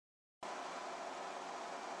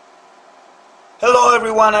Hello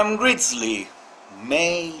everyone, I'm Grizzly.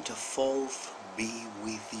 May the 4th be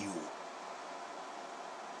with you.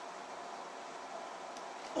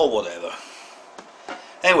 Or whatever.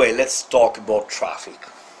 Anyway, let's talk about traffic.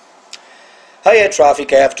 I hate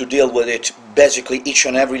traffic, I have to deal with it basically each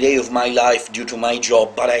and every day of my life due to my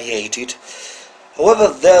job, but I hate it. However,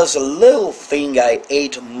 there's a little thing I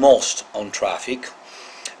hate most on traffic,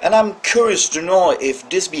 and I'm curious to know if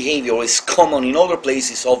this behavior is common in other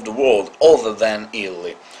places of the world other than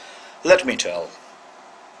Italy. Let me tell.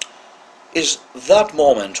 Is that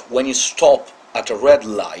moment when you stop at a red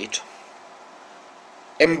light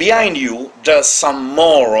and behind you there's some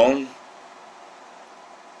moron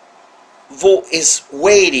who is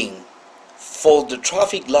waiting for the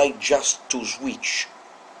traffic light just to switch.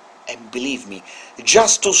 And believe me,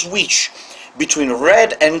 just to switch between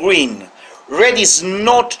red and green. Red is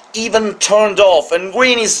not even turned off and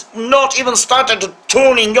green is not even started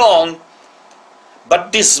turning on,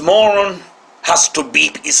 but this moron has to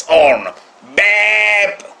beep his horn.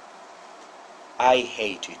 Beep! I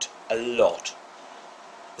hate it a lot,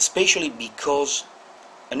 especially because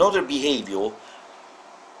another behavior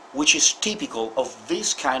which is typical of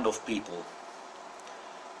this kind of people.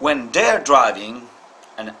 When they're driving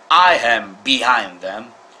and I am behind them,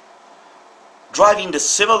 driving the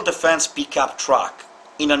civil defense pickup truck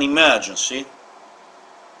in an emergency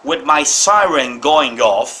with my siren going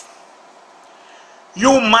off,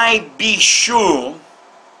 you might be sure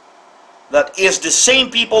that it's the same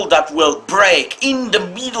people that will brake in the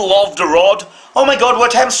middle of the road. Oh my God,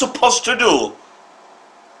 what I'm supposed to do?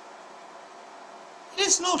 It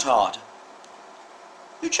is not hard.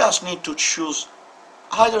 You just need to choose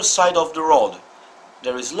either side of the road.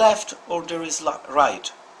 There is left or there is right.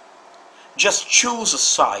 Just choose a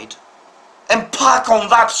side and park on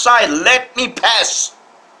that side. Let me pass.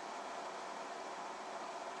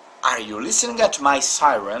 Are you listening at my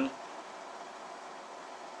siren?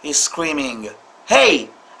 He's screaming, hey,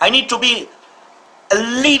 I need to be a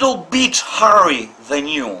little bit hurry than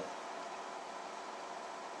you.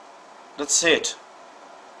 That's it.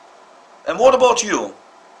 And what about you?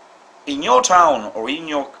 In your town or in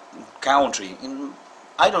your country,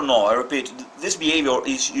 I don't know, I repeat, this behavior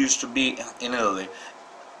used to be in Italy.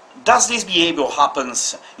 Does this behavior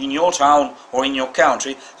happens in your town or in your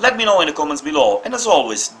country? Let me know in the comments below. And as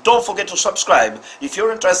always, don't forget to subscribe if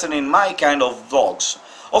you're interested in my kind of vlogs.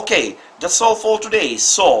 Okay, that's all for today.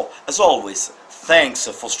 So, as always, thanks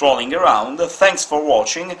for strolling around, thanks for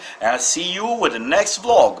watching, and I'll see you with the next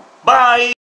vlog. Bye!